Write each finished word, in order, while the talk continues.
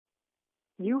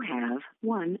You have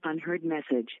one unheard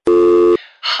message.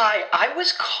 Hi, I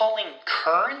was calling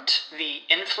Current, the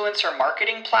influencer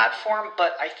marketing platform,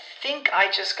 but I think I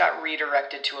just got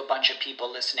redirected to a bunch of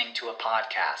people listening to a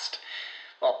podcast.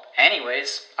 Well,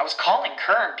 anyways, I was calling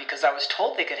Current because I was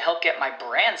told they could help get my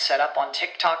brand set up on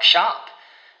TikTok Shop,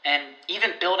 and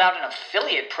even build out an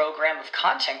affiliate program of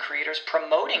content creators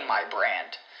promoting my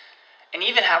brand, and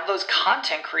even have those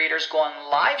content creators go on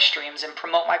live streams and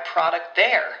promote my product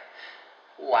there.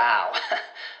 Wow,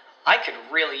 I could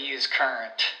really use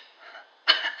Current.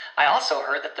 I also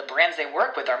heard that the brands they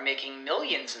work with are making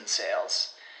millions in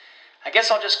sales. I guess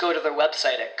I'll just go to their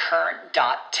website at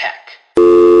current.tech.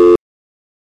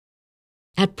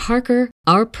 At Parker,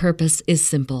 our purpose is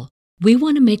simple. We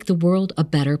want to make the world a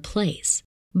better place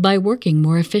by working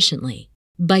more efficiently,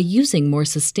 by using more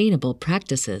sustainable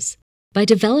practices, by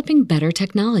developing better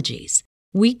technologies.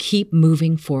 We keep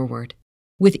moving forward.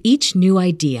 With each new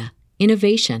idea,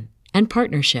 innovation, and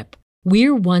partnership,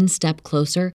 we're one step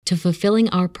closer to fulfilling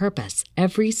our purpose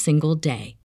every single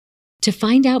day. To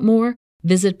find out more,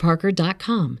 visit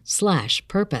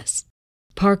parker.com/purpose.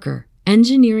 Parker,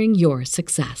 engineering your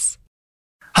success.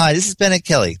 Hi, this is Bennett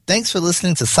Kelly. Thanks for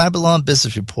listening to Cyber Law and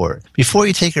Business Report. Before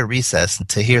you take a recess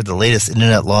to hear the latest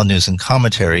internet law news and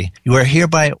commentary, you are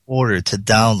hereby ordered to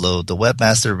download the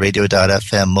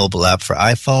WebmasterRadio.fm mobile app for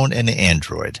iPhone and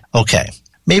Android. Okay,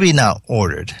 maybe not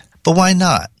ordered, but why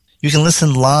not? You can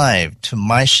listen live to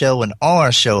my show and all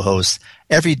our show hosts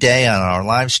every day on our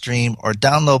live stream or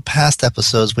download past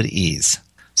episodes with ease.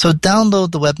 So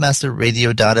download the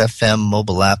WebmasterRadio.fm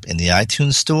mobile app in the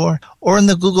iTunes Store or in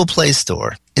the Google Play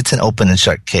Store. It's an open and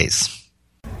shut case.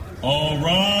 All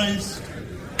rise.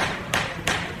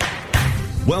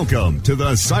 Welcome to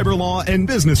the Cyber Law and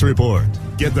Business Report.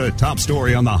 Get the top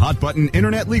story on the hot button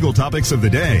internet legal topics of the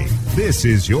day. This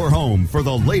is your home for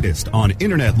the latest on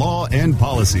internet law and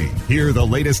policy. Hear the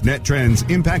latest net trends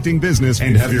impacting business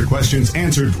and have your questions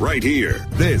answered right here.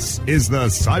 This is the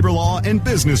Cyber Law and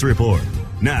Business Report.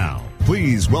 Now,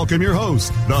 please welcome your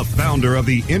host, the founder of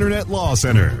the Internet Law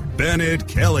Center, Bennett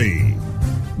Kelly.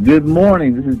 Good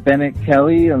morning. This is Bennett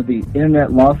Kelly of the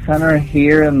Internet Law Center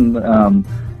here in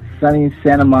sunny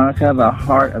Santa Monica, the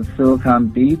heart of Silicon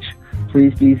Beach.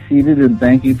 Please be seated and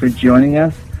thank you for joining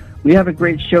us. We have a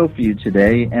great show for you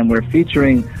today, and we're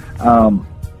featuring,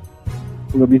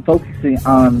 we'll be focusing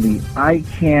on the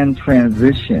ICANN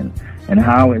transition and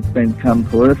how it's become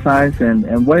politicized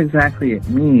and what exactly it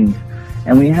means.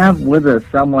 And we have with us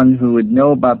someone who would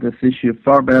know about this issue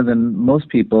far better than most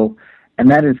people,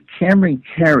 and that is Cameron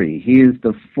Carey. He is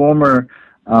the former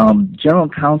General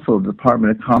Counsel of the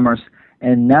Department of Commerce,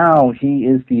 and now he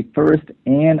is the first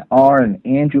Ann R. and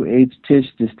Andrew H. Tisch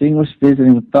Distinguished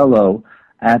Visiting Fellow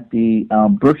at the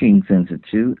Brookings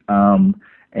Institute. Cameron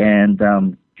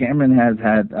has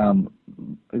had a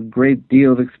great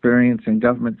deal of experience in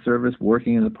government service,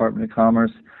 working in the Department of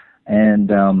Commerce,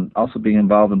 and also being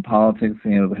involved in politics.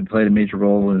 He played a major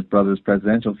role in his brother's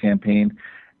presidential campaign.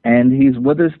 And he's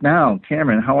with us now.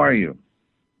 Cameron, how are you?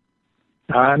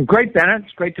 I'm great, Bennett.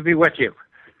 It's great to be with you.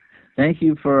 Thank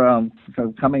you for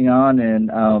coming on.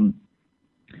 And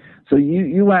so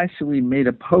you actually made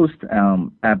a post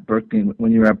at Brookings,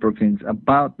 when you were at Brookings,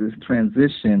 about this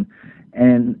transition.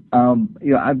 And I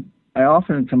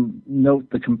often note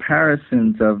the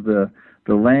comparisons of the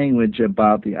language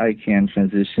about the ICANN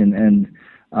transition and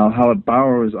how it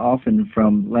borrows often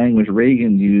from language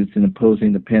Reagan used in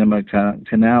opposing the Panama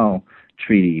Canal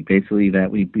Treaty, basically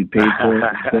that we paid for it,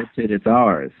 built it, it's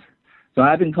ours. So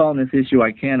I've been calling this issue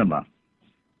ICANNMA.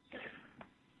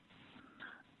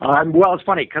 Well, it's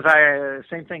funny because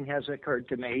same thing has occurred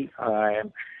to me,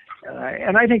 and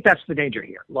I think that's the danger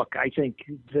here. Look, I think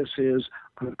this is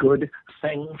a good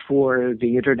thing for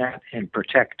the Internet and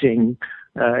protecting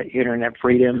Internet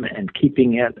freedom and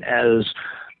keeping it as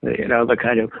the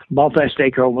kind of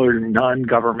multi-stakeholder,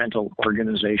 non-governmental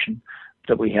organization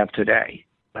that we have today.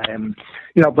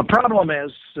 The problem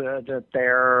is that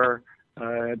there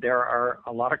are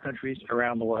a lot of countries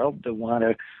around the world that want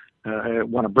to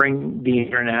bring the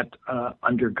Internet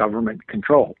under government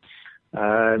control.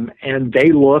 And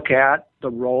they look at the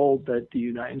role that the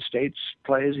United States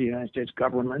plays, the United States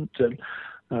government, the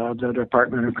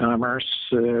Department of Commerce,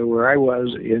 where I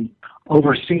was in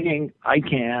overseeing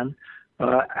ICANN,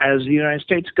 as the United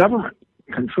States government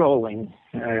controlling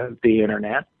the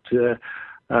Internet.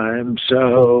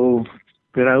 So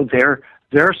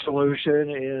their solution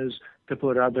is to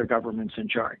put other governments in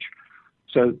charge.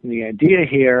 So the idea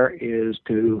here is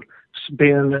to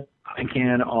spin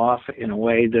ICANN off in a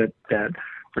way that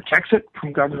protects it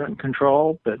from government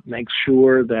control, but makes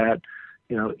sure that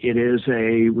it is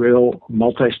a real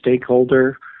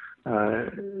multi-stakeholder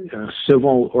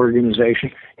civil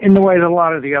organization in the way that a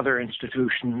lot of the other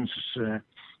institutions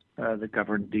that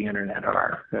govern the Internet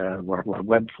are, World Wide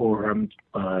Web Forum,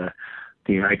 the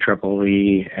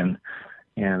IEEE,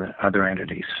 and other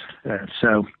entities.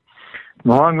 So in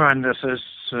the long run, this is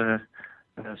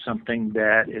something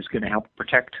that is going to help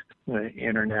protect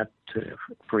Internet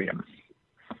freedom.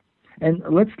 And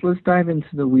let's dive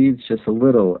into the weeds just a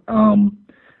little.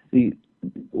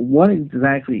 What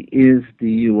exactly is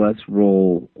the U.S.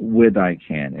 role with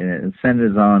ICANN? And it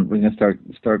centers on, we're going to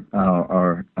start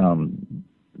our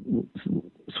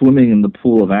swimming in the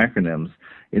pool of acronyms.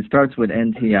 It starts with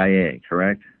NTIA,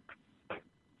 correct?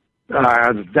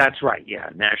 That's right, yeah.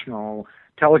 National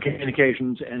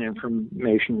Telecommunications and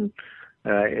Information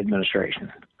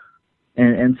Administration.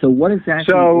 And so what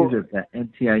exactly is it that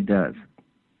NTI does?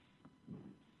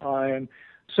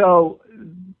 So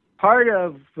part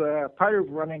of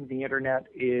running the Internet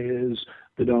is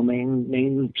the domain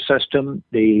name system,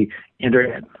 the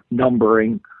Internet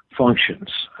numbering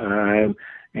functions. And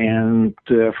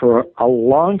for a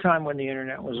long time when the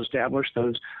Internet was established,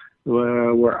 those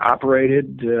were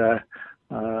operated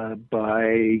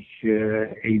by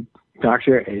a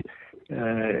doctor,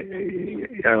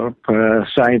 a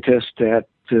scientist at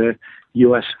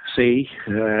USC,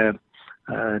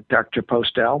 Dr.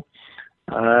 Postel.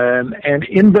 And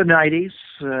in the 90s,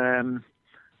 and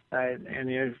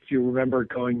if you remember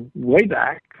going way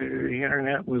back, the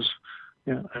Internet was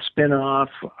a spin-off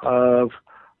of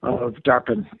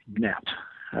DARPANet,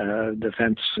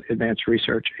 Defense Advanced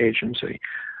Research Agency.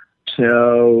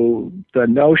 So the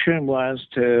notion was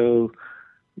to,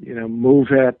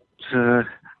 move it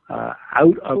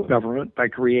out of government by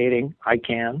creating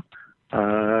ICANN,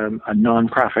 a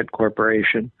nonprofit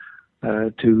corporation,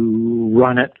 to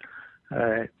run it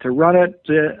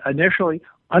initially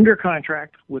under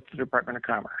contract with the Department of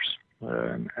Commerce,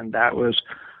 and that was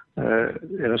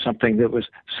something that was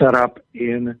set up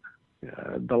in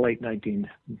the late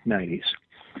 1990s,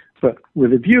 but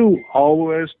with a view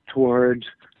always towards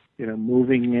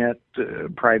moving it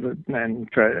private and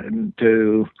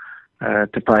to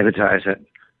privatize it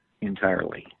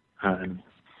entirely.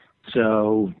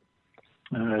 So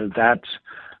that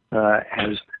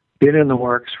has been in the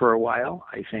works for a while.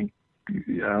 I think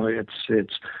it's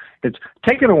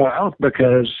taken a while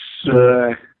because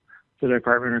the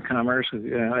Department of Commerce,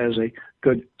 as a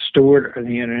good steward of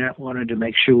the Internet, wanted to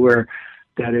make sure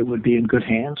that it would be in good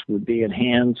hands, would be in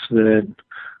hands that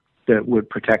would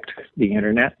protect the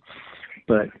Internet.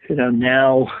 But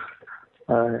now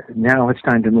it's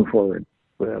time to move forward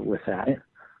with that.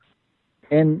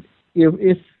 And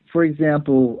if for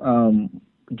example,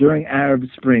 during Arab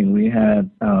Spring, we had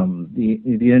the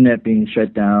Internet being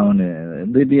shut down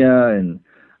in Libya and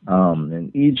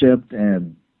in Egypt,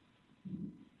 and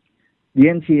the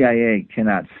NTIA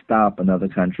cannot stop another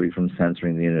country from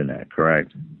censoring the Internet,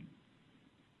 correct?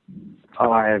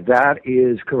 That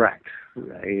is correct.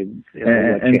 Because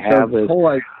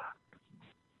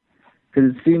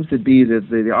it seems to be that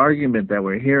the argument that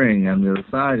we're hearing on the other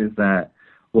side is that,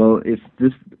 well, if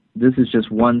this is just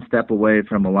one step away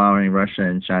from allowing Russia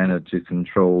and China to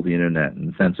control the Internet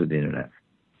and censor the Internet.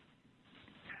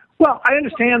 Well, I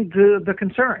understand the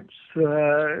concerns.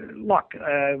 Look,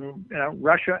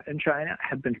 Russia and China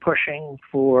have been pushing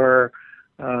for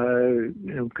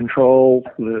control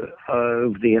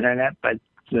of the Internet by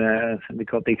something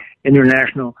called the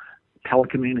International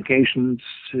Telecommunications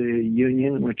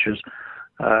Union, which is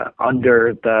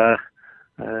under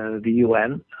the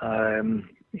UN,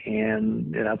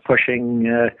 and pushing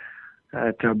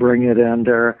to bring it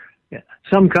under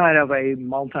some kind of a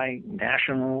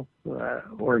multinational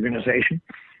organization.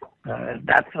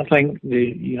 That's something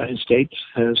the United States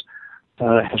has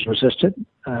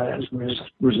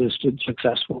resisted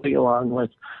successfully, along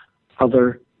with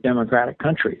other democratic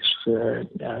countries.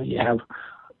 You have,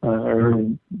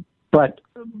 but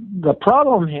the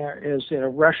problem here is that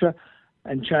Russia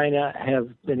and China have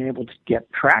been able to get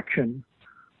traction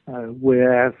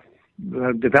with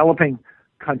developing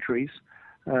countries,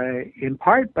 in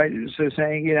part by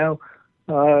saying,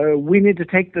 we need to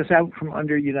take this out from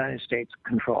under United States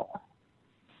control.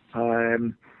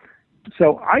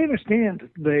 So I understand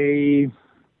the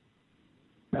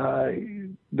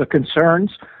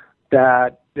concerns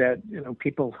that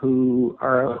people who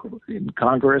are in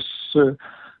Congress who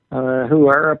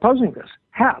are opposing this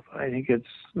have. I think it's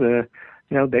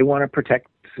they want to protect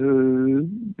the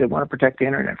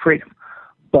Internet freedom,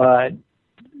 but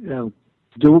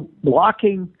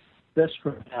blocking this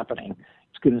from happening,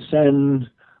 it's going to send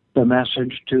the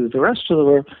message to the rest of the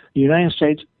world: the United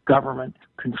States government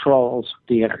controls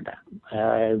the internet.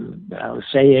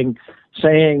 Saying,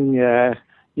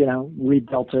 we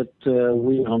built it,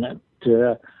 we own it,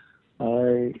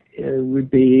 it would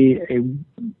be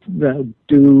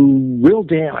do real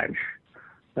damage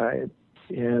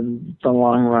in the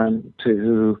long run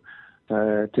to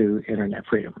internet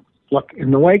freedom. Look,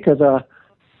 in the wake of the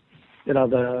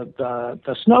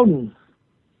Snowden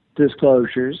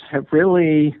disclosures have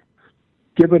really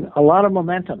given a lot of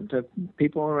momentum to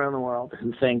people around the world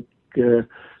who think that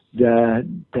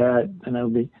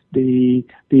the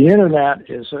internet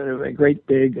is sort of a great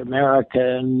big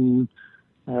American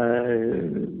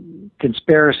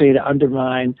conspiracy to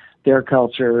undermine their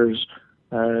cultures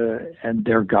and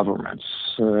their governments,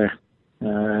 and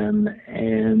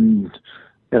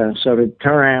so to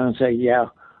turn around and say,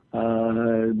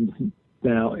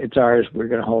 it's ours, we're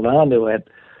going to hold on to it,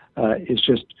 is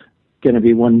just going to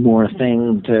be one more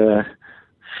thing to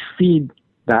feed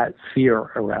that fear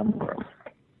around the world.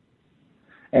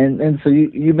 And so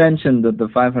you mentioned the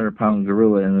 500-pound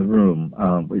gorilla in the room,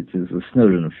 which is the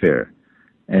Snowden affair.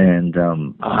 And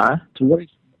to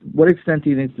what extent do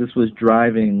you think this was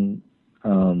driving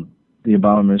the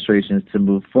Obama administration to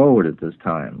move forward at this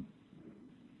time?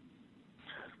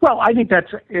 Well, I think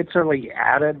it certainly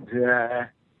added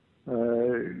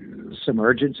some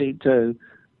urgency to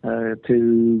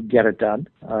get it done.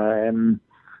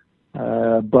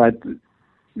 But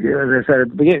as I said at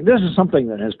the beginning, this is something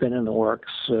that has been in the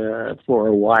works for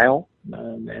a while,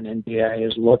 and NPA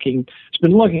has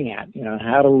been looking at,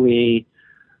 how do we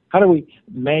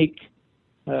make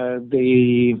make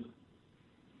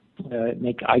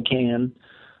ICANN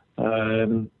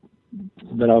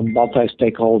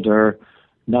multi-stakeholder,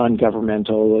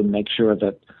 non-governmental, and make sure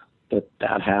that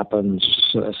happens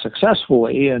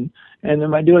successfully. And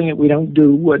by doing it, we don't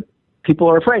do what people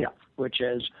are afraid of, which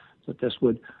is that this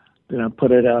would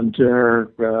put it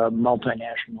under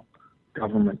multinational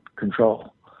government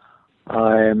control.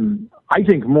 I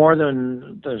think more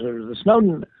than the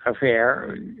Snowden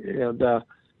affair,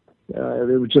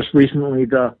 there was just recently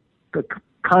the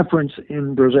conference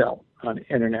in Brazil on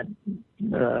internet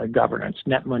governance,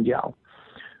 Net Mundial,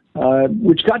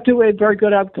 which got to a very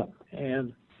good outcome.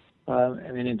 And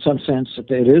in some sense,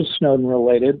 it is Snowden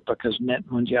related because Net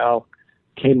Mundial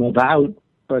came about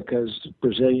because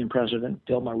Brazilian President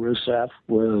Dilma Rousseff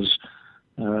was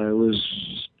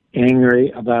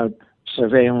angry about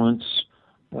surveillance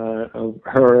of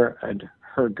her and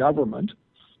her government,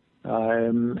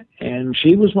 and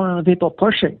she was one of the people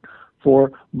pushing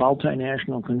for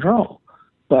multinational control.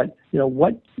 But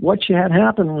what she had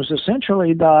happen was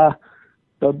essentially the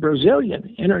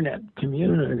Brazilian internet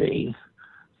community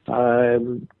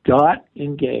got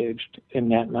engaged in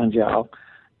Net Mundial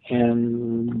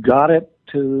and got it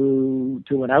to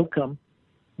an outcome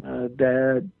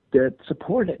that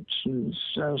supported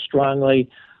so strongly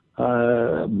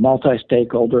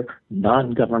multi-stakeholder,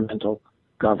 non-governmental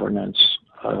governance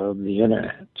of the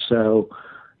internet. So,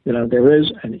 there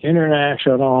is an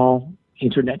international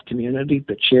internet community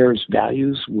that shares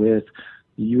values with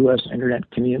the U.S.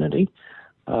 internet community,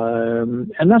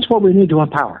 and that's what we need to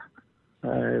empower.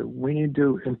 We need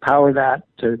to empower that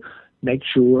to make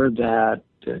sure that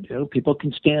people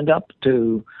can stand up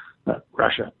to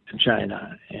Russia and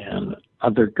China and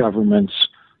other governments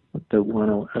that want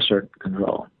to assert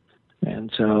control.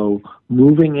 And so,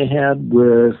 moving ahead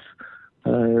with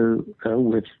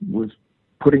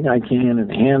putting ICANN in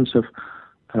the hands of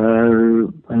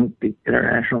the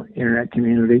international internet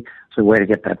community is a way to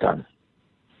get that done.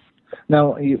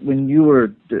 Now, when you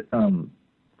were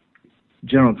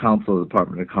General Counsel of the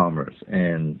Department of Commerce,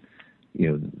 and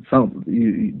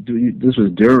this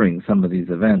was during some of these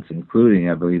events, including,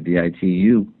 I believe, the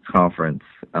ITU conference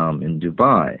in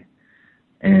Dubai.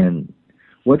 And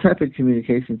what type of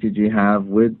communications did you have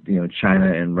with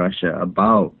China and Russia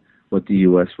about what the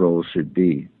U.S. role should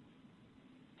be?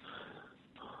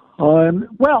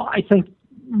 Well, I think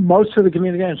most of the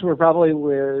communications were probably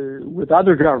with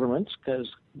other governments, because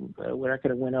we're not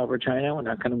going to win over China, we're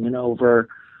not going to win over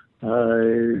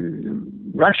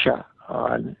Russia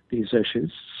on these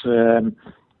issues. So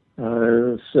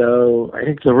I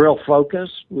think the real focus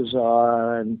was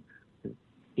on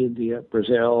India,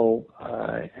 Brazil,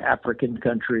 African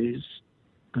countries,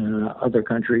 other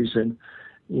countries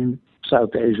in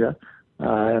South Asia.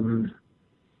 And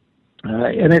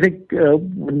I think a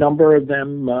number of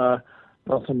them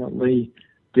ultimately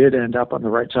did end up on the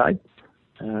right side.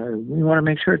 We want to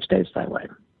make sure it stays that way.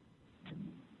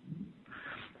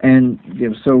 And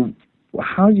so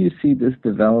how do you see this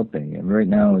developing? And right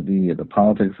now the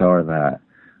politics are that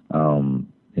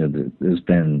there's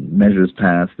been measures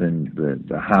passed in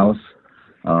the House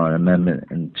an amendment,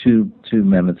 and two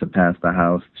amendments have passed the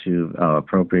House to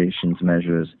appropriations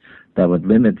measures that would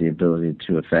limit the ability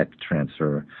to effect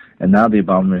transfer. And now the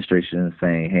Obama administration is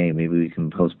saying, hey, maybe we can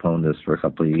postpone this for a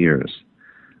couple of years.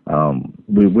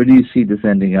 Where do you see this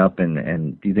ending up,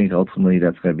 and do you think ultimately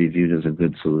that's going to be viewed as a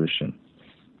good solution?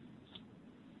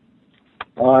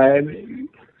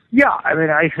 Yeah, I mean,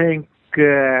 I think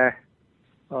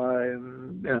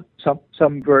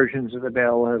some versions of the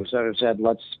bill have sort of said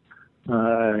let's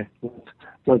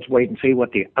wait and see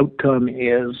what the outcome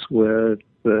is with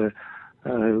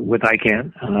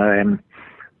ICANN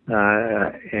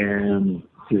and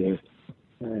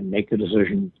make a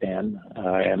decision then.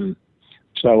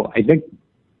 So I think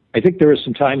there is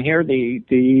some time here.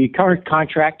 The current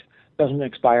contract doesn't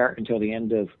expire until the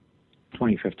end of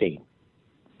 2015.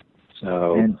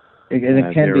 So and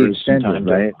it can be extended,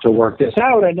 right? To work this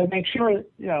out and to make sure,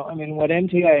 I mean, what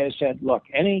NTIA has said, look,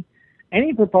 any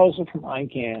proposal from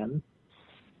ICANN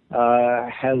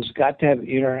has got to have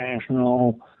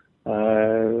international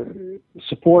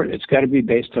support. It's got to be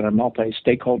based on a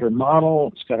multi-stakeholder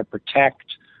model. It's got to protect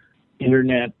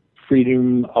internet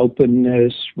freedom,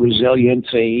 openness,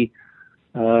 resiliency,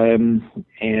 and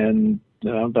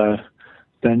the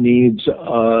needs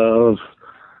of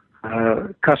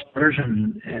customers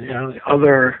and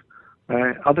other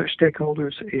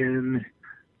stakeholders in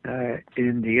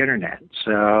the internet.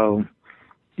 So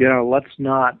let's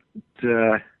not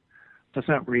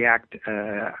react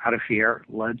out of fear.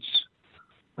 Let's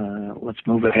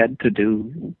move ahead to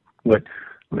do what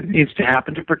needs to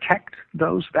happen to protect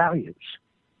those values.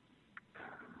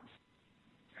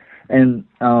 And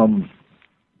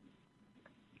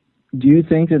do you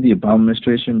think that the Obama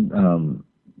administration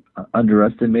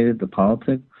underestimated the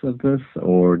politics of this,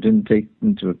 or didn't take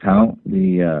into account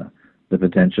the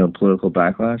potential political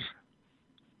backlash?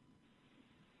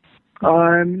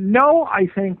 No, I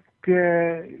think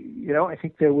I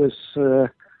think there was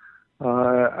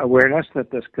awareness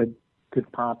that this could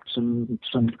prompt some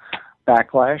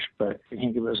backlash, but I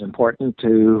think it was important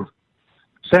to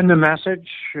send a message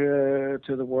to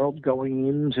the world going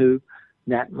into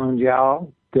Net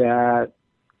Mundial that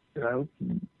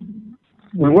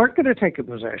we weren't going to take a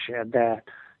position that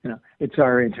it's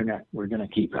our internet, we're going to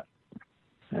keep it,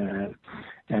 and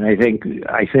I think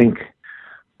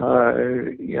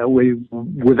we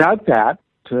without that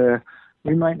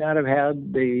we might not have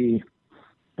had the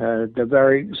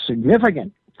very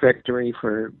significant victory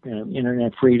for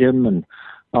internet freedom and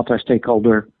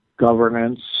multi-stakeholder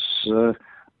governance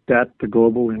that the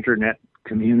global internet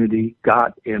community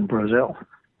got in Brazil.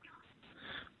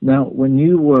 Now, when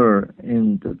you were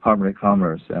in the Department of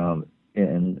Commerce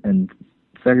and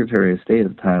Secretary of State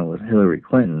at the time was Hillary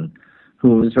Clinton,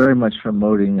 who was very much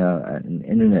promoting an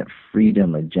internet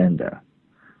freedom agenda,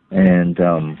 and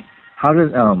how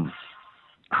did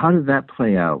that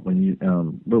play out? When you,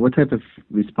 what type of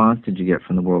response did you get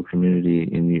from the world community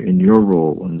in your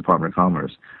role in the Department of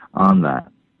Commerce on that?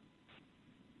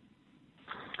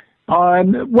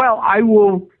 Well,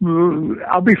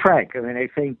 I'll be frank. I mean, I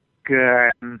think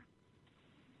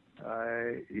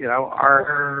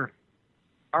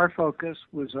our focus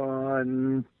was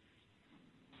on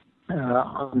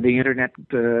the internet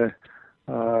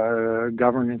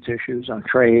governance issues, on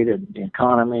trade and the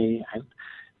economy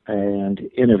and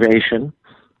innovation,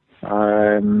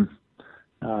 and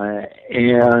I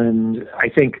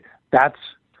think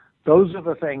those are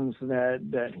the things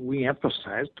that we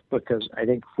emphasized, because I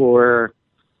think for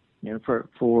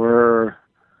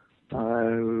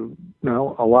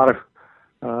a lot of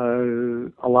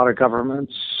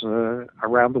governments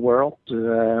around the world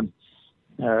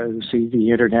see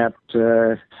the internet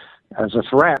as a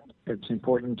threat. It's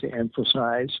important to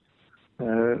emphasize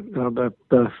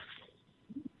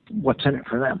what's in it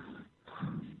for them.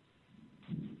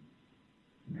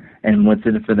 And what's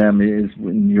in it for them is,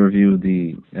 in your view,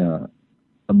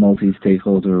 a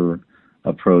multi-stakeholder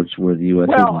approach where the U.S.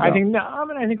 Well, I think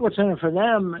what's in it for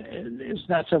them is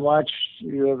not so much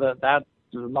that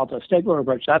the multi-stakeholder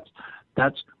approach.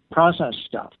 That's process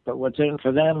stuff. But what's in it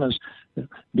for them is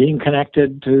being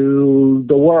connected to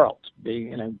the world,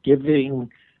 giving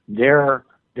their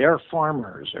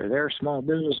farmers or their small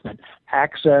businessmen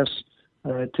access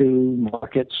to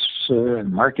markets,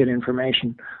 market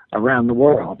information around the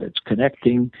world. It's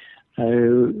connecting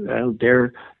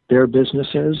their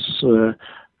businesses,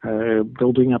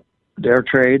 building up their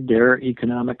trade, their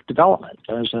economic development.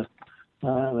 There's a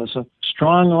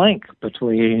strong link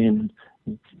between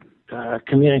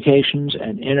communications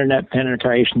and internet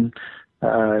penetration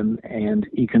and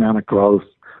economic growth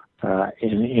and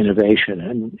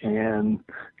innovation. And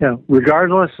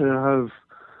regardless of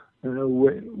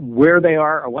where they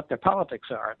are or what their politics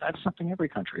are. That's something every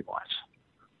country wants.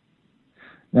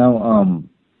 Now,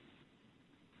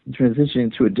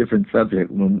 transitioning to a different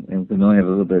subject, and we only have a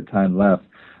little bit of time left.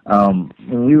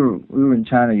 When we were in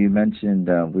China, you mentioned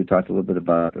we talked a little bit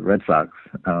about the Red Sox,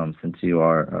 since you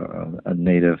are a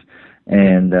native,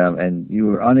 and you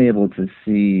were unable to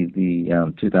see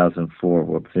the 2004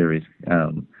 World Series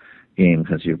game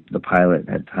because the pilot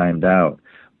had timed out.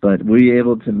 But were you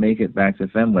able to make it back to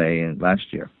Fenway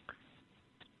last year?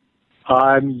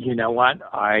 You know what?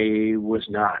 I was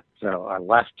not. So I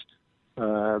left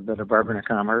the Department of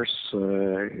Commerce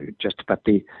just about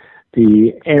the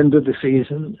end of the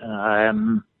season,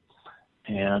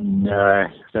 and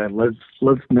I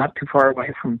lived not too far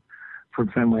away from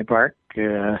Fenway Park.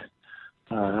 I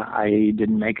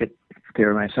didn't make it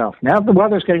there myself. Now the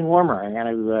weather's getting warmer.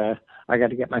 I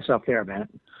got to get myself there, man.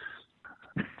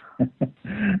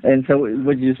 And so,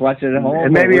 would you just watch it at home?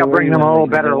 And maybe I'll bring them a little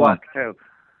better luck too.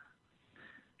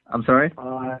 I'm sorry?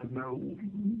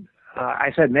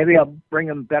 I said maybe I'll bring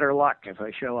them better luck if I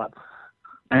show up.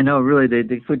 I know, really,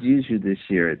 they could use you this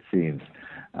year, it seems.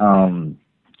 So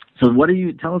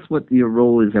tell us what your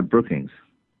role is at Brookings.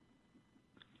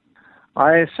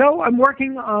 So I'm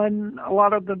working on a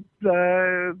lot of the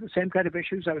same kind of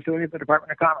issues I was doing at the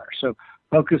Department of Commerce. So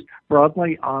focused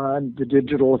broadly on the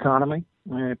digital economy,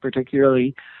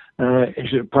 particularly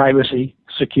issues of privacy,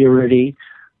 security,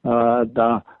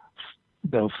 the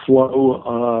flow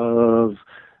of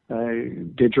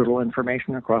digital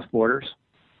information across borders.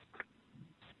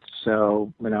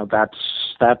 So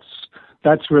that's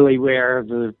really where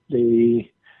the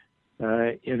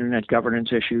internet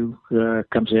governance issue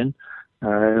comes in.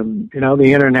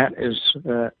 The internet is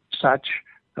such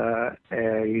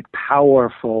a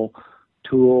powerful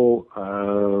tool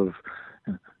of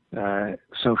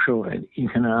social and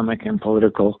economic and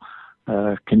political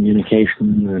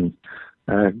communication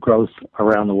and growth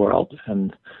around the world,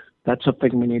 and that's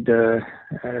something we need to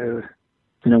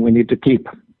keep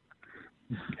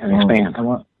and expand.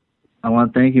 I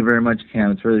want to thank you very much,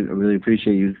 Cam. I really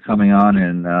appreciate you coming on,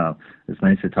 and it's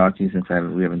nice to talk to you since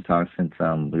we haven't talked since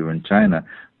we were in China.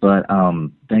 But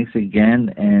thanks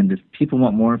again, and if people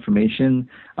want more information,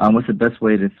 what's the best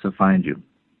way to find you?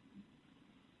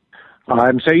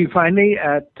 So you find me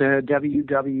at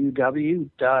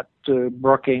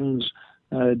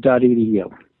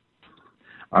www.brookings.edu.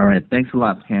 All right. Thanks a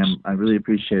lot, Cam. I really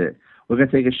appreciate it. We're going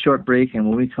to take a short break, and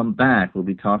when we come back, we'll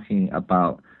be talking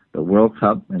about the World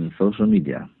Cup and social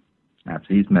media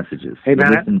after these messages. Hey,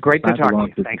 Bennett, great to talk to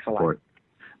you. Thanks a lot.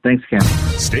 Thanks, Cam.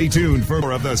 Stay tuned for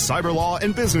more of the Cyber Law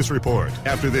and Business Report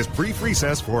after this brief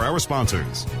recess for our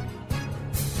sponsors.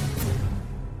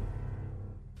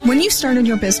 When you started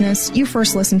your business, you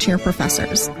first listened to your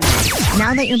professors.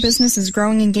 Now that your business is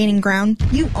growing and gaining ground,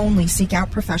 you only seek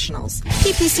out professionals.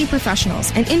 PPC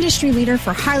Professionals, an industry leader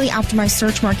for highly optimized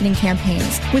search marketing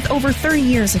campaigns with over 30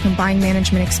 years of combined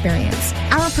management experience.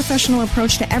 Our professional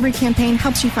approach to every campaign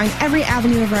helps you find every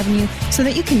avenue of revenue so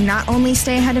that you can not only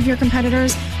stay ahead of your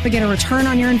competitors, but get a return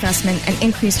on your investment and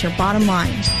increase your bottom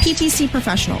line. PPC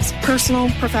Professionals, personal,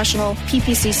 professional,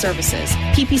 PPC services.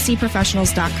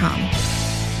 PPCprofessionals.com.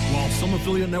 While some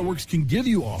affiliate networks can give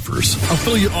you offers,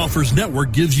 Affiliate Offers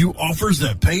Network gives you offers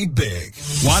that pay big.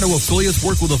 Why do affiliates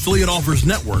work with Affiliate Offers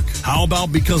Network? How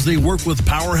about because they work with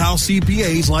powerhouse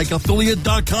CPAs like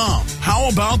Affiliate.com? How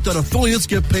about that affiliates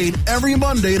get paid every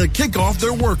Monday to kick off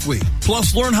their work week?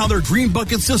 Plus, learn how their Green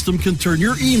Bucket system can turn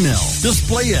your email,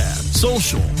 display ad,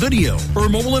 social, video, or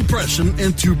mobile impression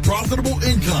into profitable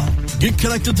income. Get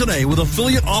connected today with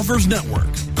Affiliate Offers Network.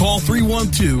 Call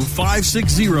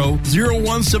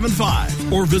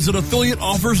 312-560-0175 or visit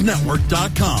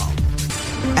affiliateoffersnetwork.com.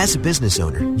 As a business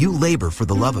owner, you labor for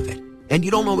the love of it, and you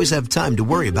don't always have time to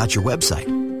worry about your website.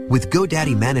 With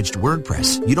GoDaddy Managed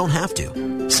WordPress, you don't have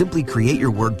to. Simply create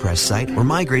your WordPress site or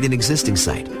migrate an existing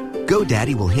site.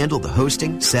 GoDaddy will handle the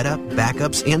hosting, setup,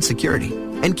 backups, and security,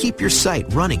 and keep your site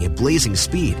running at blazing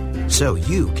speed so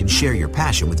you can share your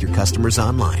passion with your customers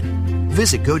online.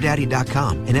 Visit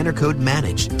GoDaddy.com and enter code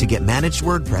MANAGED to get Managed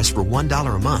WordPress for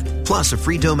 $1 a month, plus a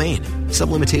free domain. Some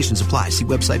limitations apply. See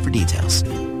website for details.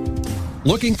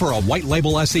 Looking for a white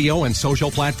label SEO and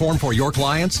social platform for your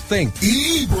clients? Think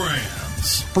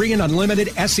eBrands. Free and unlimited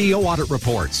SEO audit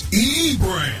reports.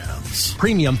 eBrands.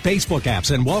 Premium Facebook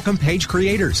apps and welcome page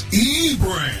creators.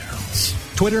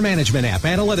 eBrands. Twitter management app,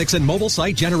 analytics, and mobile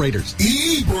site generators.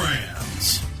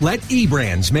 eBrands. Let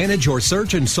eBrands manage your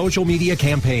search and social media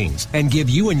campaigns and give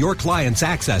you and your clients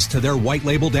access to their white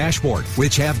label dashboard,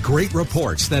 which have great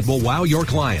reports that will wow your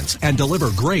clients and deliver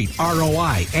great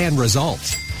ROI and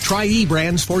results. Try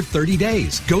eBrands for 30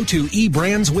 days. Go to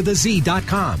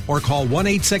eBrandsWithAZ.com or call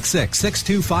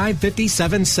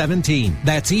 1-866-625-5717.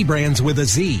 That's eBrands with a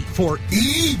Z for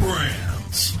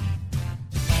eBrands.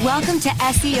 Welcome to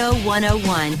SEO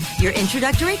 101, your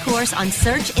introductory course on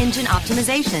search engine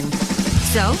optimization.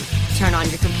 So, turn on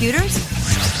your computers,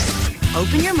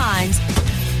 open your minds,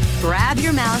 grab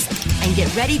your mouse, and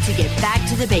get ready to get back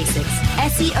to the basics.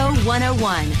 SEO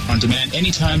 101. On demand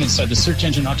anytime inside the Search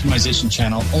Engine Optimization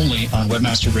channel, only on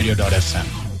webmasterradio.fm.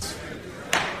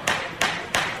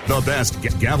 The best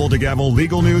gavel-to-gavel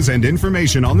legal news and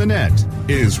information on the net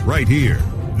is right here.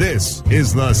 This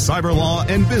is the Cyber Law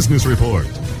and Business Report,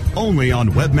 only on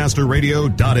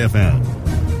webmasterradio.fm.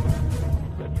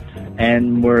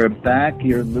 And we're back.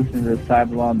 You're listening to the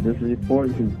Cyber Law and Business Report.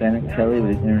 This is Bennett Kelly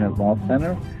with the Internet Law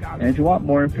Center. And if you want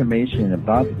more information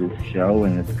about this show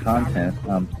and its content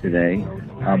today,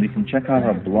 you can check out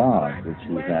our blog, which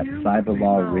is at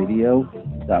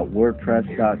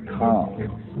cyberlawradio.wordpress.com,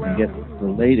 and get the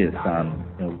latest on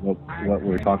what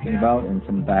we're talking about and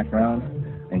some background,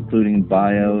 including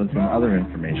bios and other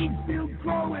information.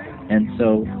 And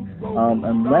so,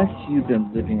 unless you've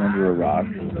been living under a rock,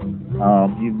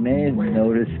 you may have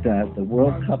noticed that the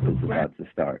World Cup is about to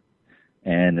start.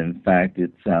 And in fact,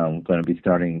 it's going to be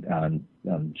starting on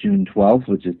June 12th,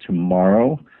 which is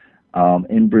tomorrow,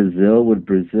 in Brazil, with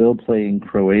Brazil playing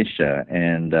Croatia.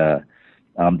 And the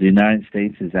United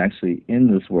States is actually in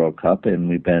this World Cup, and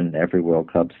we've been in every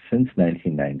World Cup since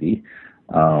 1990,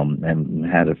 and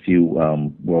had a few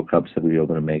World Cups that we were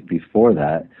able to make before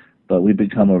that. But we've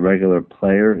become a regular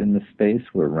player in the space.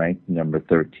 We're ranked number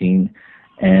 13,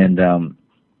 and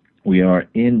we are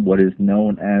in what is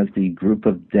known as the Group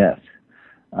of Death.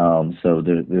 So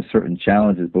there's certain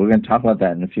challenges, but we're going to talk about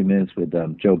that in a few minutes with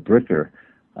Joe Bricker,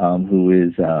 who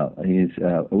is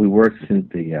we work in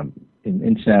the in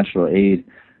international aid.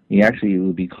 He actually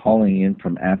will be calling in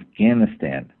from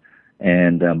Afghanistan,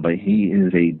 and but he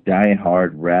is a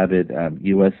diehard, rabid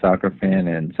U.S. soccer fan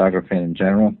and soccer fan in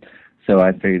general. So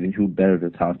I figured who better to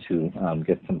talk to,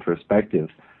 get some perspective,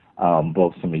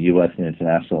 both from a U.S. and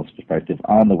international perspective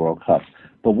on the World Cup.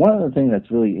 But one of the things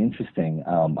that's really interesting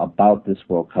about this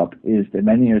World Cup is that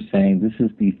many are saying this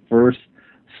is the first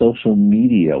social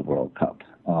media World Cup.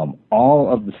 All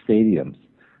of the stadiums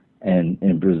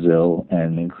in Brazil,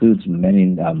 and includes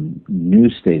many new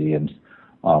stadiums,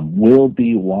 will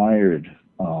be wired,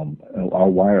 are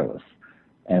wireless.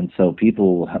 And so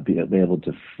people will be able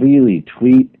to freely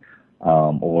tweet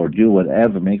or do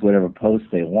whatever, make whatever post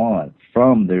they want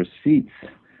from their seats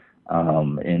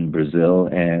in Brazil,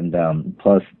 and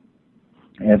plus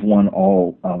everyone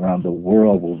all around the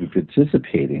world will be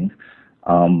participating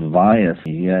via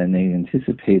media, and they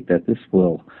anticipate that this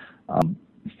will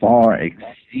far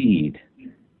exceed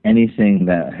anything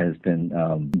that has been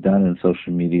done in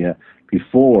social media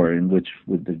before, in which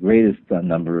with the greatest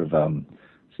number of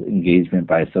engagement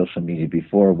by social media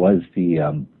before was the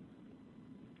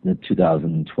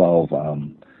 2012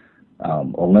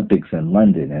 Olympics in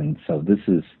London, and so this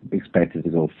is expected to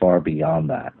go far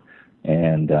beyond that.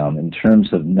 And in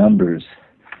terms of numbers,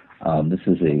 this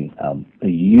is a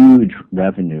huge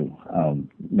revenue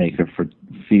maker for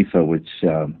FIFA, which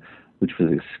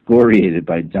was excoriated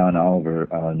by John Oliver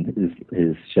on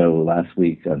his show last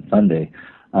week on Sunday.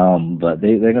 But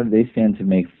they stand to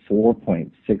make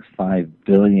 $4.65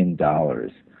 billion.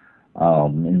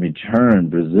 In return,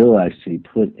 Brazil actually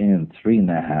put in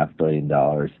 $3.5 billion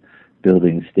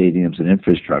building stadiums and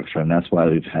infrastructure, and that's why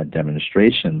we've had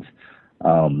demonstrations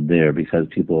there, because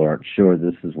people aren't sure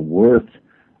this is worth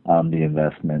the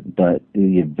investment. But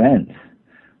the event,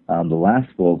 the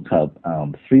last World Cup,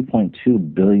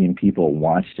 3.2 billion people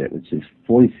watched it, which is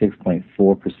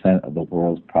 46.4% of the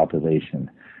world's population.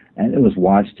 And it was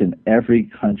watched in every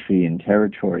country and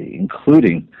territory,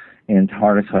 including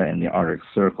Antarctica and the Arctic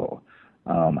Circle.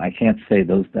 I can't say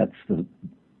those are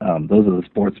the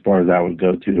sports bars I would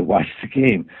go to watch the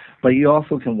game, but you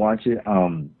also can watch it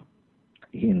in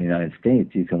the United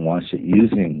States. You can watch it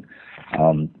using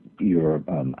your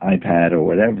iPad or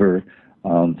whatever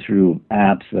through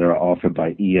apps that are offered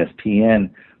by ESPN,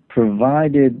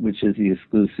 provided, which is the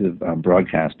exclusive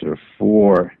broadcaster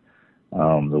for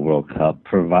the World Cup,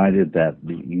 provided that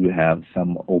you have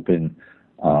some open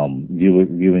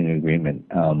viewing agreement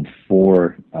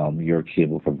for your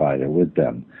cable provider with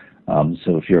them.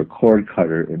 So if you're a cord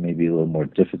cutter, it may be a little more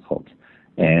difficult.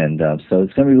 And so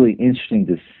it's going to be really interesting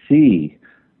to see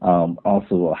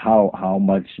also how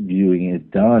much viewing is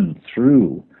done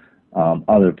through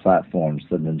other platforms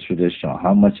than traditional.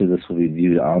 How much of this will be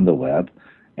viewed on the web,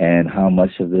 and how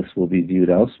much of this will be viewed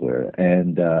elsewhere.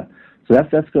 And so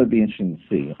that's going to be interesting to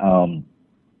see.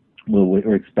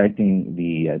 we're expecting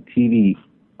the TV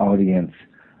audience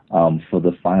for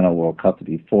the final World Cup to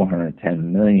be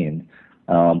 410 million.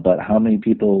 But how many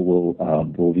people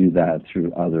will view that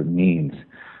through other means?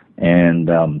 And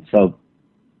so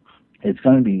it's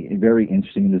going to be very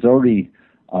interesting. There's already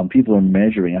people are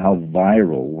measuring how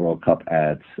viral World Cup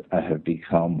ads have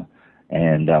become,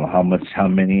 and how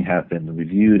many have been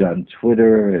reviewed on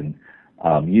Twitter and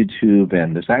YouTube.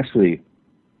 And there's actually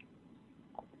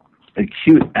a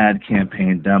cute ad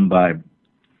campaign done by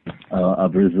a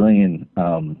Brazilian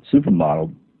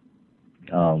supermodel,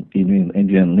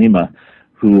 Adriana Lima,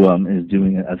 who is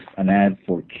doing an ad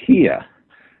for Kia,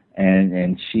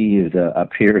 and she is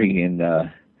appearing in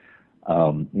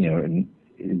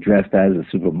dressed as a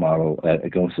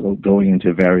supermodel, going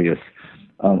into various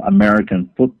American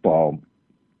football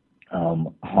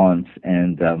haunts,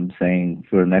 and saying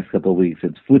for the next couple of weeks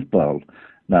it's football,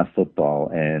 not football.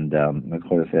 And of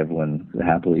course everyone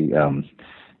happily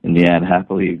in the ad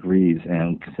happily agrees,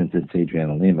 and since it's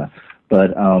Adriana Lima.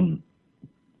 But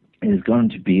it is going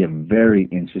to be a very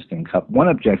interesting cup. One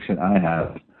objection I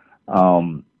have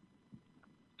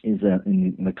is that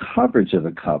in the coverage of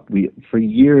the cup, for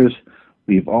years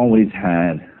we've always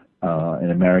had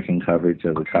an American coverage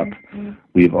of the cup.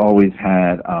 We've always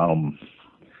had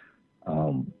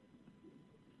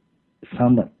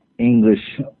some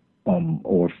English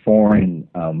or foreign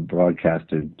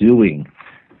broadcaster doing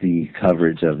the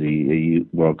coverage of the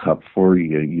World Cup for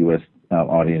U.S.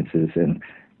 Audiences, and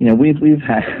we've been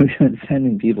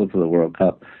sending people to the World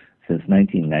Cup since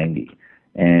 1990,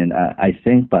 and I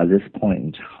think by this point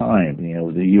in time,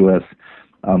 the U.S.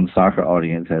 Soccer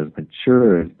audience has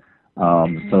matured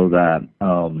so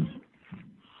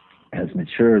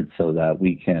that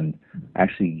we can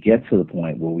actually get to the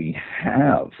point where we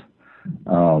have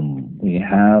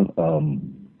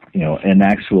an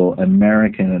actual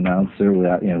American announcer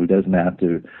without, who doesn't have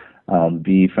to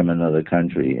be from another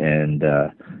country, and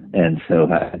so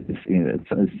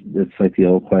it's like the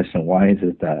old question: why is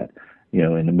it that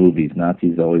in the movies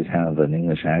Nazis always have an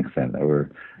English accent,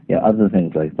 or other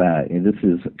things like that? This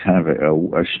is kind of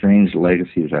a strange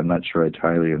legacy which I'm not sure I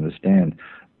entirely understand.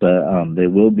 But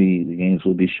the games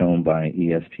will be shown by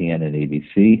ESPN and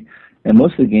ABC, and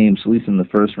most of the games, at least in the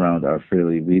first round, are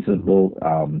fairly reasonable.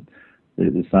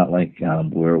 It's not like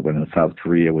when in South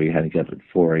Korea where you had to get up at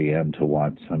 4 a.m. to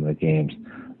watch some of the games.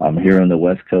 Here on the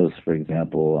West Coast, for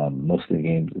example, most of the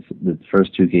games, the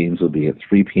first two games will be at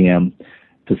 3 p.m.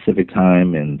 Pacific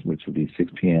time, and which will be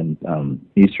 6 p.m.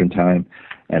 Eastern time,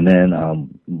 and then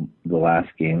the last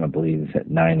game, I believe, is at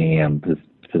 9 a.m.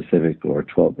 Pacific, or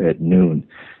 12 at noon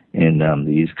in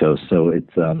the East Coast. So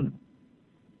it's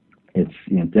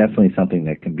definitely something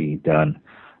that can be done,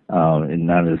 and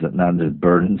not as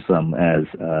burdensome as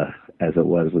it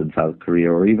was in South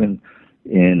Korea, or even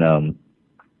in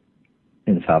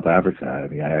South Africa. I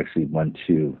mean, I actually went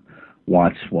to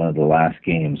watch one of the last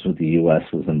games that the U.S.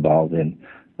 was involved in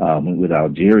with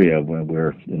Algeria when we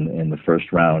were in the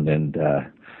first round, and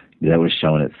that was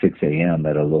shown at 6 a.m.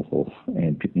 at a local,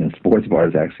 and sports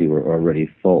bars actually were already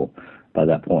full by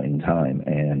that point in time,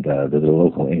 and there's a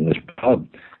local English pub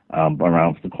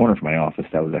around the corner from my office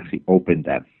that was actually opened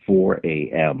at 4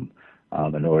 a.m.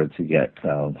 In order to get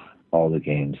all the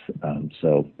games.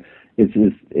 So it's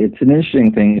an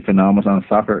interesting thing. Phenomenon.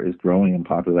 Soccer is growing in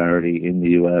popularity in the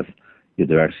U.S.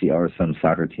 There actually are some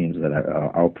soccer teams that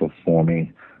are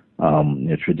outperforming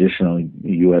traditional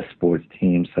U.S. sports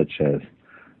teams, such as,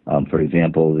 for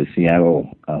example, the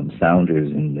Seattle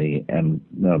Sounders in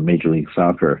the Major League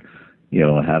Soccer.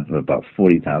 Have about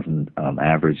 40,000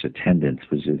 average attendance,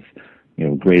 which is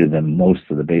greater than most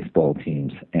of the baseball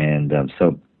teams, and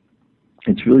so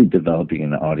it's really developing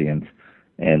an audience.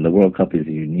 And the World Cup is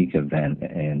a unique event,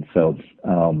 and so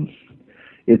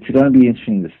it's going to be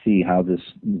interesting to see how this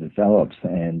develops.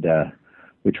 And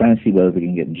we're trying to see whether we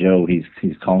can get Joe.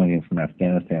 He's calling in from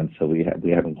Afghanistan, so we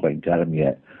haven't quite got him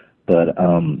yet. But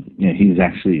he's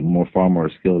actually far more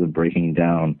skilled in breaking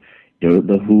down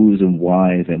the who's and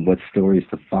whys and what stories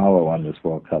to follow on this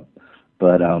World Cup.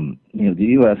 But the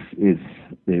U.S. is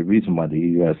the reason why the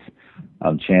U.S.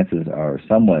 Chances are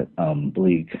somewhat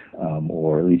bleak,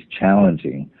 or at least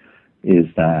challenging, is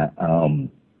that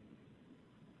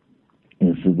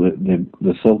is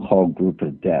the so-called group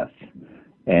of death,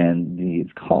 and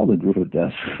it's called a group of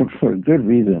death for a good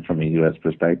reason from a U.S.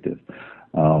 perspective.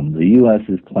 The U.S.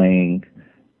 is playing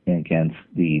against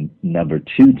the number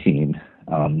 2 team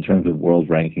in terms of world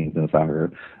rankings in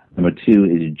soccer. Number 2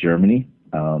 is Germany,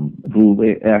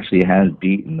 who actually has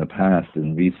beat in the past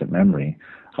in recent memory,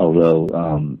 although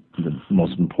the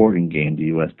most important game the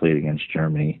U.S. played against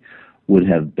Germany would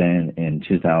have been in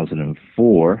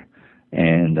 2004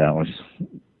 and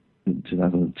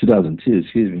 2002,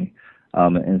 excuse me,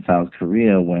 in South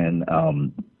Korea when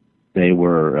they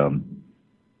were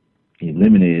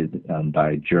eliminated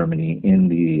by Germany in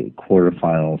the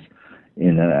quarterfinals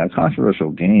in a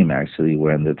controversial game, actually,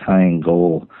 when the tying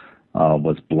goal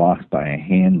was blocked by a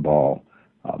handball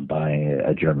by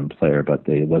a German player, but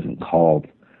it wasn't called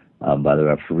by the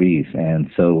referees. And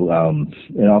so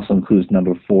it also includes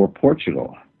number 4,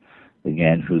 Portugal,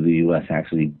 again, who the U.S.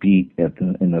 actually beat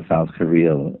in the South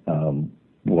Korea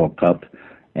World Cup.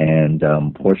 And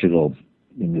Portugal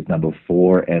is number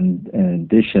 4. And in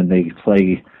addition, they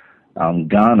play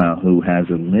Ghana, who has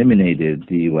eliminated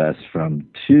the U.S. from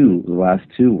the last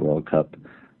 2 World Cup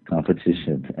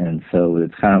competitions. And so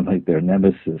it's kind of like their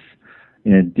nemesis.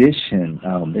 In addition,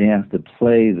 they have to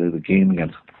play the game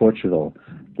against Portugal.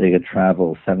 They could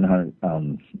travel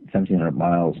 1,700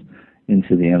 miles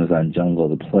into the Amazon jungle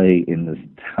to play in this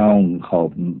town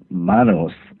called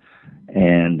Manaus.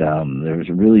 And there's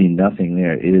really nothing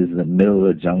there. It is the middle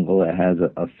of the jungle. It has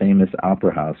a famous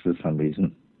opera house for some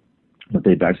reason. But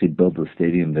they've actually built a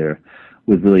stadium there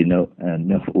with really no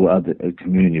other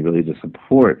community really to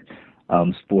support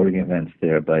sporting events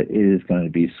there. But it is going to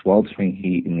be sweltering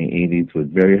heat in the 80s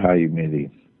with very high humidity,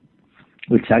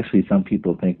 which actually some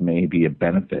people think may be a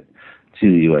benefit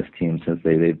to the U.S. team since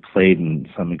they've played in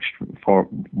some far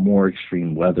more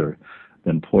extreme weather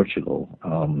than Portugal. I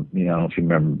don't know if you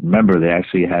remember they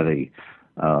actually had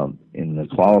in the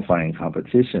qualifying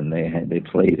competition, they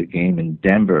played a game in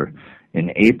Denver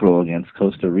in April against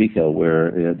Costa Rica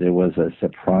where there was a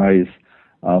surprise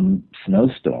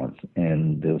snowstorm,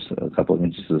 and there was a couple of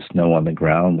inches of snow on the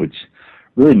ground, which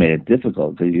really made it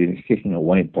difficult because you're kicking a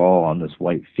white ball on this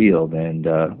white field and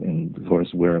of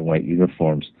course, wearing white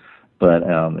uniforms. But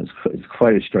it's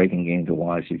quite a striking game to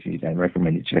watch. I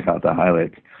recommend you check out the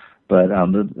highlights. But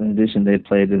in addition, they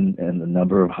played in a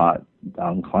number of hot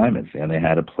climates, and they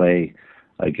had to play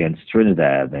against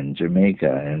Trinidad and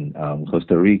Jamaica and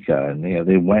Costa Rica, and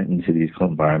they went into these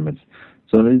environments.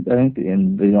 So I think,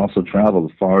 and they also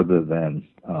traveled farther than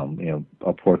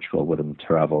Portugal would have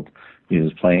traveled. He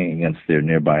was playing against their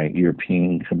nearby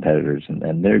European competitors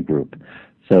and their group.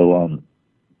 So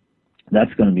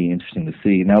that's going to be interesting to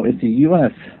see. Now, if the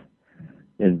U.S.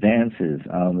 advances,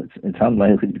 it's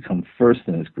unlikely to come first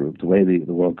in this group. The way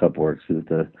the World Cup works is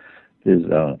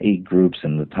there's 8 groups,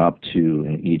 and the top 2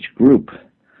 in each group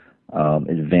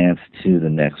advance to the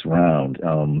next round.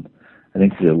 I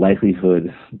think the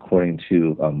likelihood, according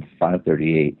to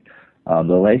 538,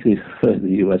 the likelihood of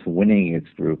the U.S. winning its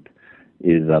group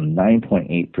is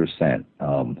 9.8%,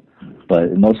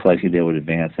 but most likely they would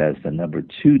advance as the number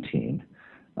 2 team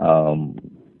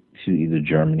to either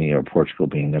Germany or Portugal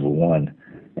being number 1.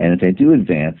 And if they do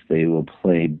advance, they will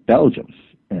play Belgium,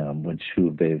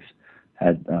 who they've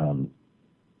had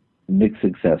mixed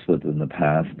success with in the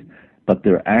past. But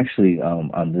they're actually,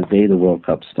 on the day the World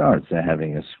Cup starts, they're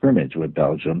having a scrimmage with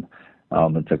Belgium.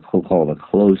 It's called a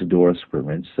closed-door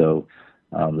scrimmage, so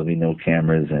there'll be no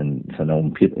cameras, and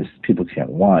so people can't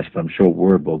watch, but I'm sure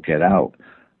word will get out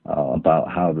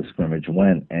about how the scrimmage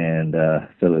went. And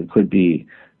so it could be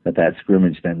that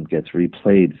scrimmage then gets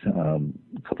replayed a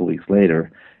couple weeks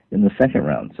later in the second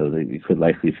round. So they could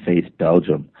likely face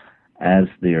Belgium as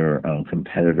their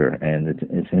competitor. And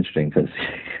it's interesting because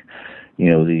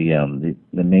the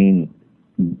main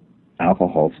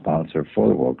alcohol sponsor for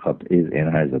the World Cup is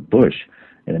Anheuser-Busch,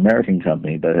 an American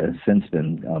company, but has since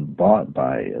been bought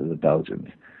by the Belgians.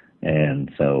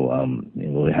 And so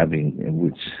we're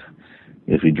having,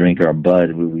 if we drink our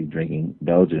Bud, we'll be drinking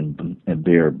Belgian and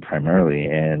beer primarily.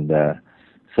 And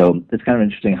so it's kind of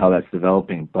interesting how that's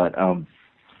developing. But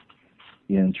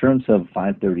in terms of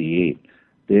 538,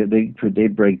 they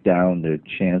break down their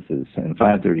chances. And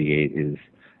 538 is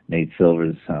Nate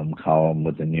Silver's column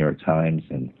with the New York Times,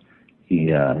 and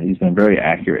he's been very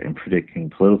accurate in predicting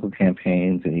political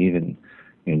campaigns and even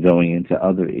going into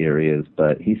other areas.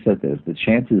 But he said that the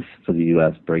chances for the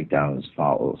U.S. break down as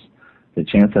follows. The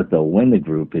chance that they'll win the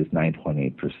group is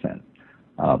 9.8%.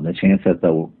 The chance that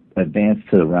they'll advance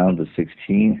to the round of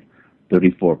 16,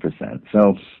 34%.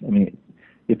 So,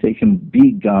 if they can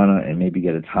beat Ghana and maybe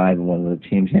get a tie with one of the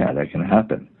teams, yeah, that can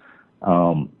happen.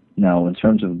 Now, in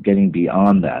terms of getting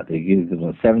beyond that, they give them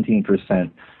a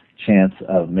 17% chance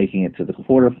of making it to the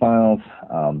quarterfinals,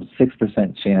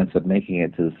 6% chance of making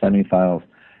it to the semifinals,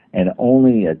 and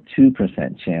only a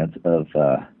 2% chance of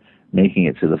making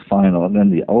it to the final. And then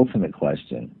the ultimate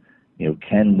question,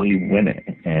 can we win it?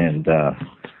 And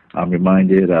I'm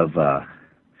reminded of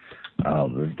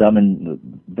Dumb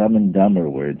and Dumber,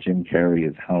 where Jim Carrey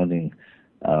is hounding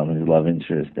his love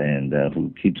interest and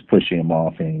who keeps pushing him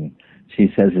off, and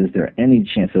she says, "Is there any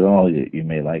chance at all that you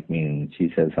may like me?" And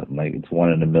she says something like, "It's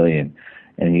 1 in a million."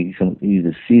 And he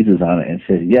just seizes on it and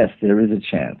says, "Yes, there is a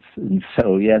chance." And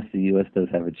so, yes, the U.S. does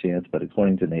have a chance, but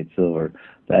according to Nate Silver,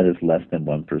 that is less than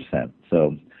 1%.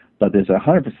 So, but there's a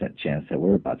 100% chance that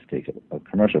we're about to take a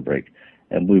commercial break,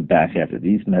 and we'll be back after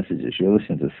these messages. You're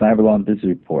listening to Cyberlaw and Business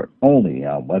Report only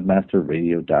on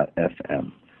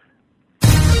webmasterradio.fm.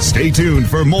 Stay tuned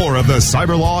for more of the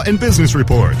Cyberlaw and Business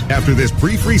Report after this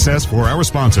brief recess for our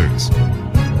sponsors.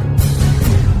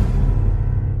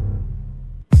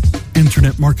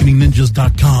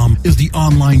 InternetMarketingNinjas.com is the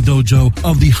online dojo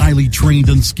of the highly trained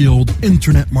and skilled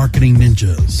Internet Marketing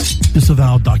Ninjas.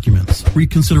 Disavowed documents,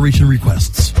 reconsideration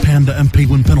requests, Panda and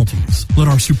Penguin penalties. Let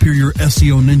our superior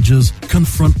SEO ninjas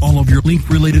confront all of your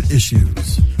link-related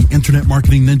issues. The Internet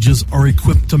Marketing Ninjas are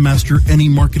equipped to master any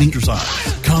marketing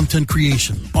exercise, content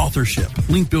creation, authorship,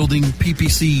 link building,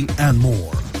 PPC, and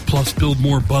more. Plus, build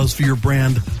more buzz for your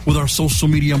brand with our social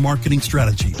media marketing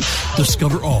strategy.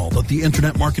 Discover all that the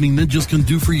Internet Marketing Ninjas can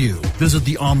do for you. Visit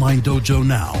the online dojo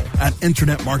now at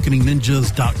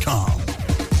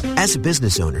InternetMarketingNinjas.com. As a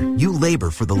business owner, you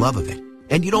labor for the love of it,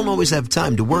 and you don't always have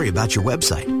time to worry about your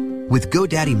website. With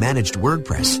GoDaddy Managed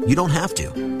WordPress, you don't have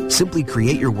to. Simply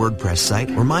create your WordPress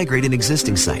site or migrate an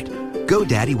existing site.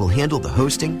 GoDaddy will handle the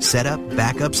hosting, setup,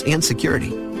 backups, and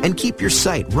security, and keep your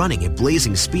site running at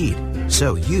blazing speed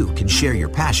so you can share your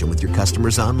passion with your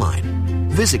customers online.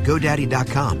 Visit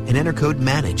GoDaddy.com and enter code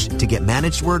MANAGED to get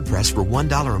Managed WordPress for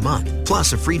 $1 a month,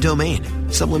 plus a free domain.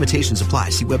 Some limitations apply.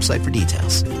 See website for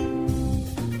details.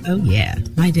 Oh yeah,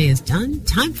 my day is done.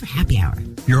 Time for happy hour.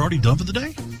 You're already done for the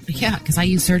day? Yeah, because I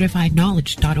use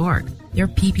CertifiedKnowledge.org. Their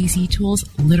PPC tools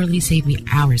literally save me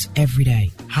hours every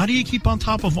day. How do you keep on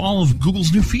top of all of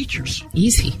Google's new features?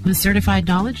 Easy. With Certified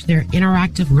Knowledge, their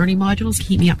interactive learning modules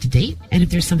keep me up to date. And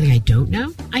if there's something I don't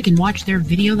know, I can watch their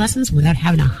video lessons without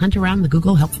having to hunt around the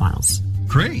Google Help files.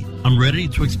 Great. I'm ready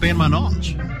to expand my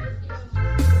knowledge.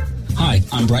 Hi,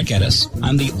 I'm Brad Geddes.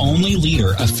 I'm the only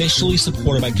leader officially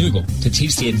supported by Google to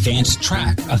teach the advanced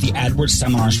track of the AdWords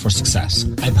Seminars for Success.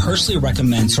 I personally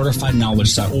recommend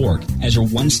CertifiedKnowledge.org as your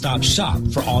one-stop shop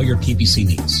for all your PPC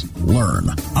needs. Learn,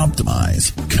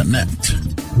 optimize, connect.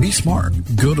 Be smart.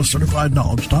 Go to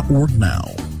CertifiedKnowledge.org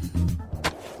now.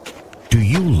 Do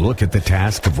you look at the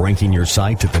task of ranking your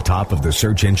site at the top of the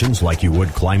search engines like you would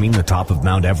climbing the top of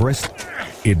Mount Everest?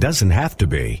 It doesn't have to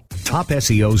be.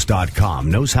 TopSEOs.com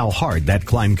knows how hard that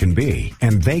climb can be,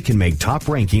 and they can make top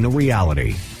ranking a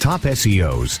reality. Top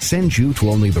SEOs sends you to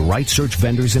only the right search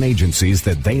vendors and agencies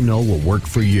that they know will work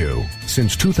for you.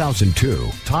 Since 2002,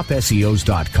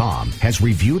 TopSEOs.com has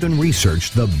reviewed and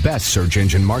researched the best search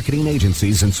engine marketing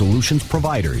agencies and solutions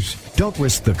providers. Don't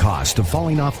risk the cost of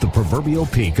falling off the proverbial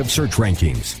peak of search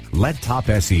rankings. Let Top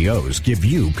SEOs give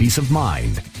you peace of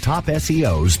mind.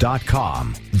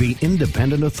 TopSEOs.com, the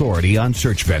independent authority on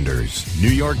search vendors. New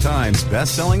York Times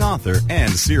best-selling author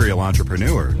and serial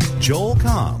entrepreneur Joel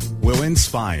Comm will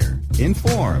inspire,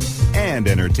 inform, and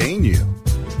entertain you.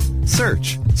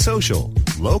 Search, social,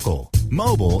 local,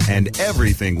 mobile, and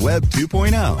everything Web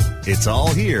 2.0. It's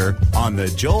all here on The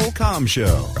Joel Comm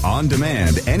Show. On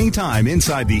demand anytime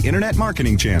inside the Internet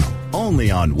Marketing Channel.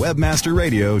 Only on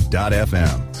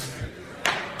webmasterradio.fm.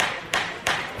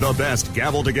 The best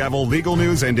gavel-to-gavel legal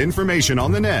news and information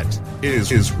on the net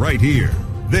is right here.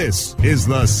 This is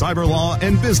the Cyberlaw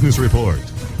and Business Report.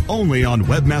 Only on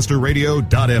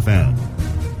webmasterradio.fm.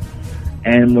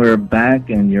 And we're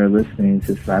back, and you're listening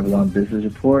to Cyberlaw and Business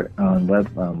Report on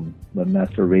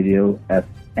Webmaster Radio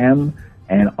FM,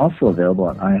 and also available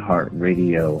on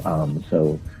iHeartRadio.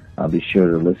 So be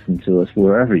sure to listen to us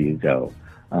wherever you go.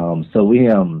 So we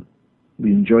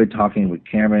enjoyed talking with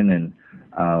Cameron and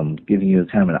giving you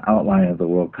kind of an outline of the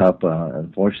World Cup.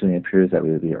 Unfortunately, it appears that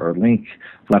our link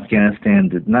to Afghanistan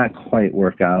did not quite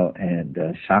work out, and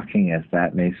shocking as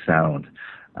that may sound.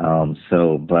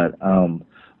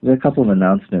 We have a couple of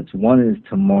announcements. One is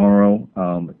tomorrow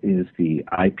is the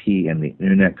IP and the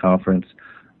Internet Conference.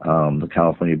 The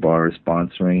California Bar is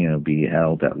sponsoring, and it'll be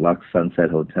held at Lux Sunset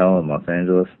Hotel in Los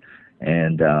Angeles.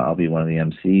 And I'll be one of the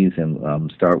MCs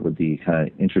and start with the kind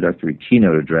of introductory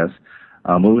keynote address.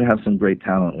 But we have some great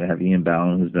talent. We have Ian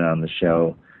Ballon, who's been on the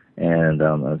show, and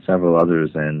several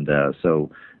others. And so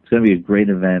it's going to be a great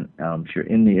event. If you're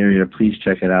in the area, please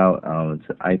check it out. It's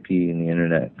an IP and the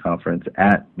Internet Conference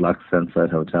at Lux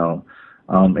Sunset Hotel.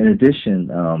 In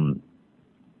addition,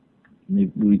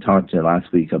 we talked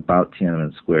last week about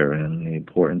Tiananmen Square and the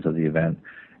importance of the event.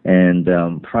 And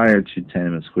prior to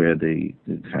Tiananmen Square, the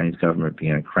Chinese government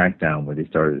began a crackdown where they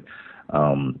started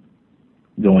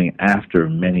going after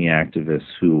many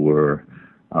activists who were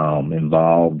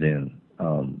involved in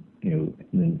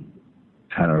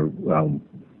kind of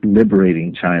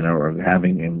liberating China or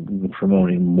having and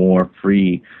promoting more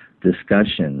free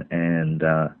discussion. And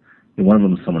one of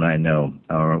them is someone I know,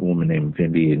 a woman named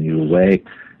Vivian Yu,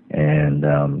 and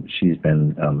she's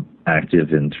been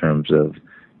active in terms of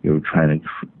trying to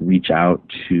reach out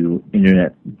to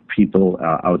internet people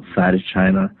outside of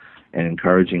China and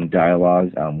encouraging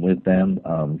dialogue with them.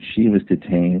 She was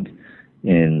detained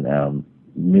in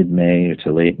mid-May or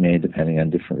to late May, depending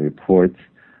on different reports.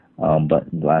 But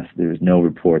there's no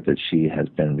report that she has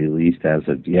been released as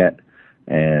of yet.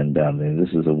 And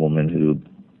this is a woman who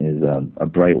is a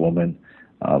bright woman,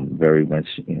 very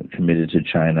much committed to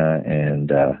China,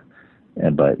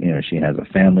 but she has a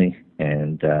family,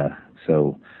 and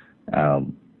so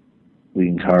we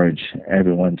encourage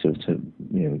everyone to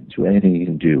anything you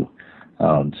can do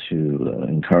to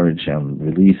encourage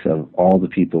release of all the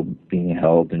people being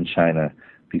held in China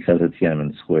because of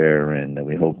Tiananmen Square, and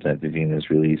we hope that Vivian is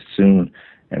released soon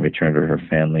and returned to her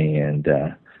family, and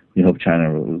we hope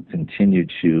China will continue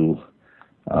to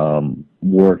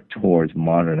work towards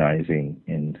modernizing,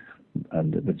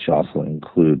 which also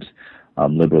includes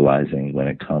liberalizing when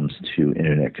it comes to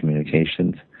internet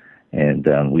communications,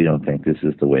 and we don't think this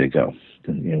is the way to go.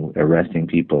 Arresting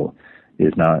people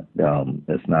is not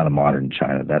it's not a modern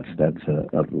China. That's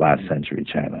a last century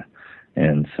China.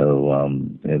 And so I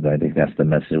think that's the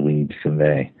message we need to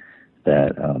convey,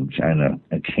 that China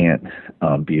can't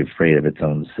be afraid of its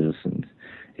own citizens.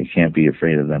 It can't be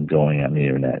afraid of them going on the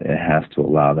internet. It has to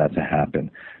allow that to happen,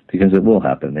 because it will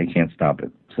happen. They can't stop it.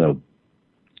 So,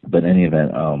 but in any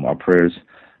event, our prayers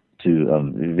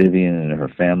to Vivian and her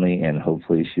family, and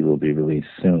hopefully she will be released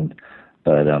soon.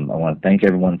 But I want to thank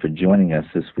everyone for joining us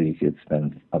this week. It's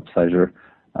been a pleasure.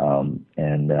 And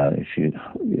if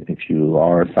you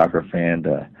are a soccer fan,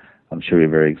 I'm sure you're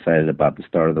very excited about the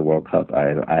start of the World Cup.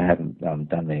 I haven't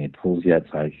done any polls yet,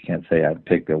 so I can't say I've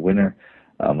picked a winner.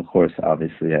 Of course,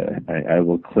 obviously, I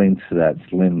will cling to that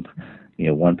slim,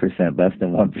 1%, less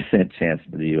than 1% chance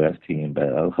for the U.S. team,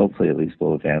 but hopefully at least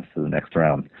we'll advance to the next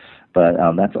round. But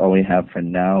that's all we have for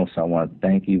now, so I want to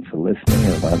thank you for listening.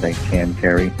 I want to thank Cam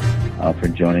Carey for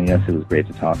joining us. It was great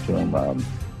to talk to him.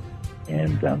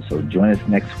 And so join us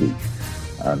next week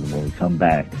when we come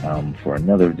back for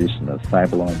another edition of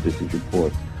Cyberlaw Business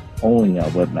Report, only on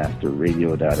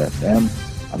webmasterradio.fm.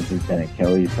 I'm Bennett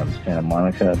Kelly from Santa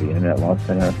Monica, the Internet Law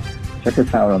Center. Check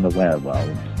us out on the web.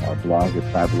 Our blog is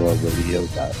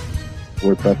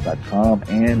cyberlawradio.wordpress.com,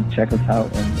 and check us out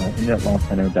on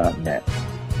internetlawcenter.net.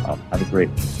 Have a great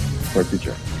Fourth of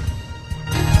July.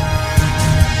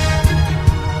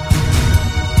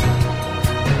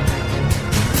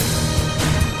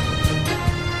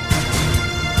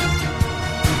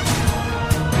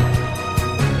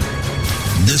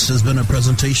 This has been a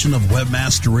presentation of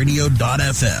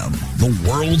WebmasterRadio.fm, the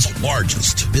world's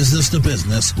largest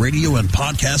business-to-business radio and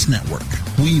podcast network.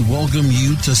 We welcome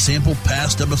you to sample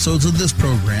past episodes of this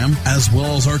program, as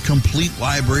well as our complete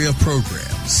library of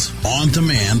programs, on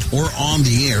demand or on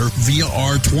the air via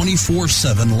our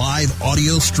 24/7 live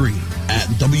audio stream at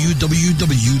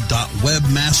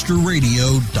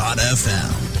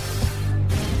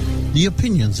www.webmasterradio.fm. The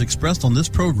opinions expressed on this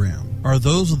program are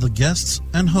those of the guests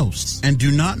and hosts and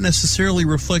do not necessarily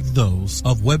reflect those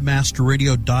of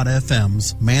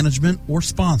WebmasterRadio.fm's management or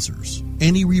sponsors.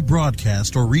 Any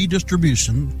rebroadcast or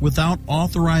redistribution without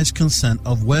authorized consent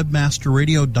of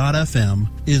WebmasterRadio.fm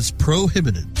is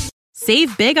prohibited.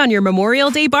 Save big on your Memorial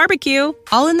Day barbecue,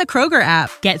 all in the Kroger app.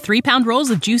 Get 3-pound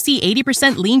rolls of juicy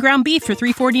 80% lean ground beef for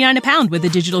 $3.49 a pound with a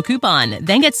digital coupon.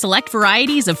 Then get select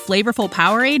varieties of flavorful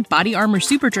Powerade, Body Armor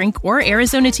Super Drink, or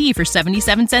Arizona tea for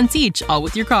 77 cents each, all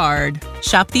with your card.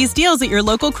 Shop these deals at your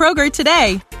local Kroger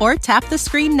today, or tap the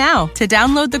screen now to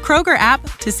download the Kroger app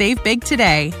to save big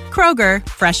today. Kroger,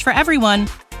 fresh for everyone.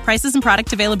 Prices and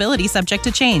product availability subject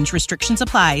to change. Restrictions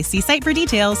apply. See site for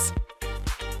details.